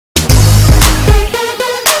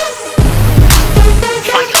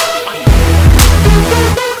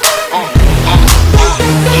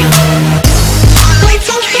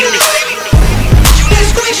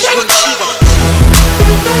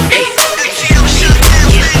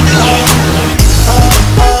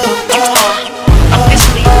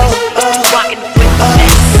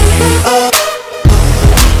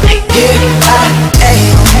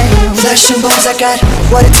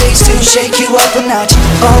what it takes to shake you up a notch.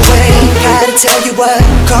 Oh wait, gotta tell you what,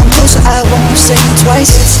 come closer, I won't say it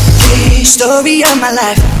twice. It's the story of my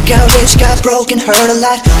life. Got rich, got broken, hurt a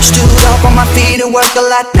lot. Stood up on my feet and worked a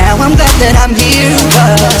lot. Now I'm glad that I'm here,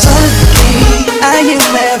 cause I am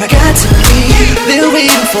where I got to be. Been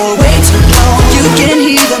waiting for way too long. You can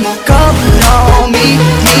hear them all calling on me,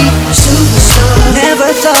 superstar.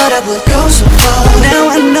 Never thought I would go so far.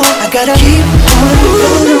 Now I know I gotta keep on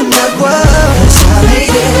rolling that world, cause I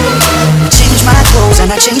made it. I changed my clothes and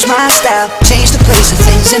I changed my style. Changed the place of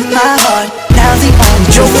things in my heart. Now the only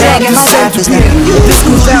true thing in my life is that this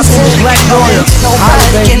goes out to the black lawyer.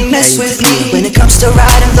 Nobody can mess with me when it comes to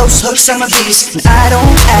riding those hooks on my beats. And I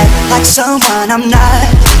don't act like someone I'm not,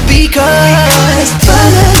 because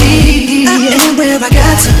finally I am where I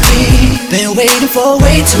got to be. Been waiting for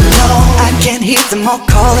way too long. I can hear them all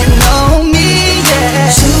calling on me, yeah.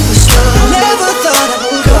 Superstar, never thought I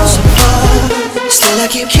would go so far. Still I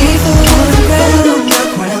keep on the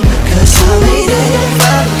ground, cause I made it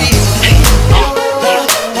finally.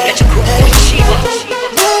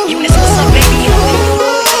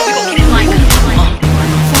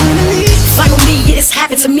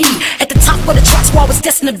 To me, at the top of the charts where I was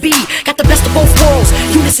destined to be. Got the best of both worlds,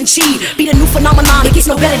 Uness and Chi. Be the new phenomenon, it gets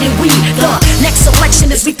no better than we. The next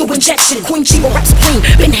selection is lethal injection. Queen Chiba rap supreme,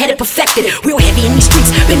 been headed perfected. Real heavy in these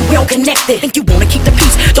streets, been well connected. Think you wanna keep the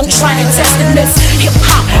peace, don't try to test in this. Hip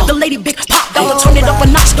hop, the lady big pop, I'ma turn it up a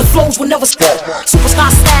notch, the flows will never stop.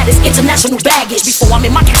 Superstar status, international baggage. Before I'm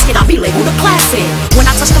in my casket, I'll be labeled a classic. When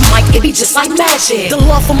I touch the mic, it be just like magic. The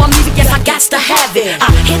love for my music, yes, I got to have it.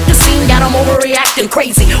 I hit the scene, got them overreacting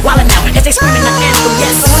crazy. Wildin' out as they screaming the anthem,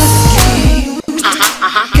 yes.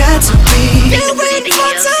 Got to be. Been waiting for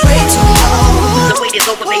way too long. The wait is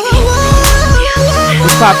over, baby.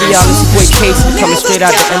 What's poppin', y'all? This is boy Casey coming straight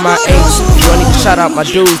out the MIA. I need to shout out my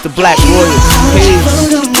dudes, the Black Royals. Peace.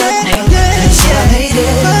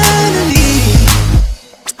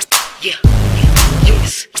 Yeah,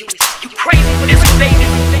 Uness, you crazy for this, baby.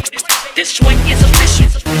 This joint is official.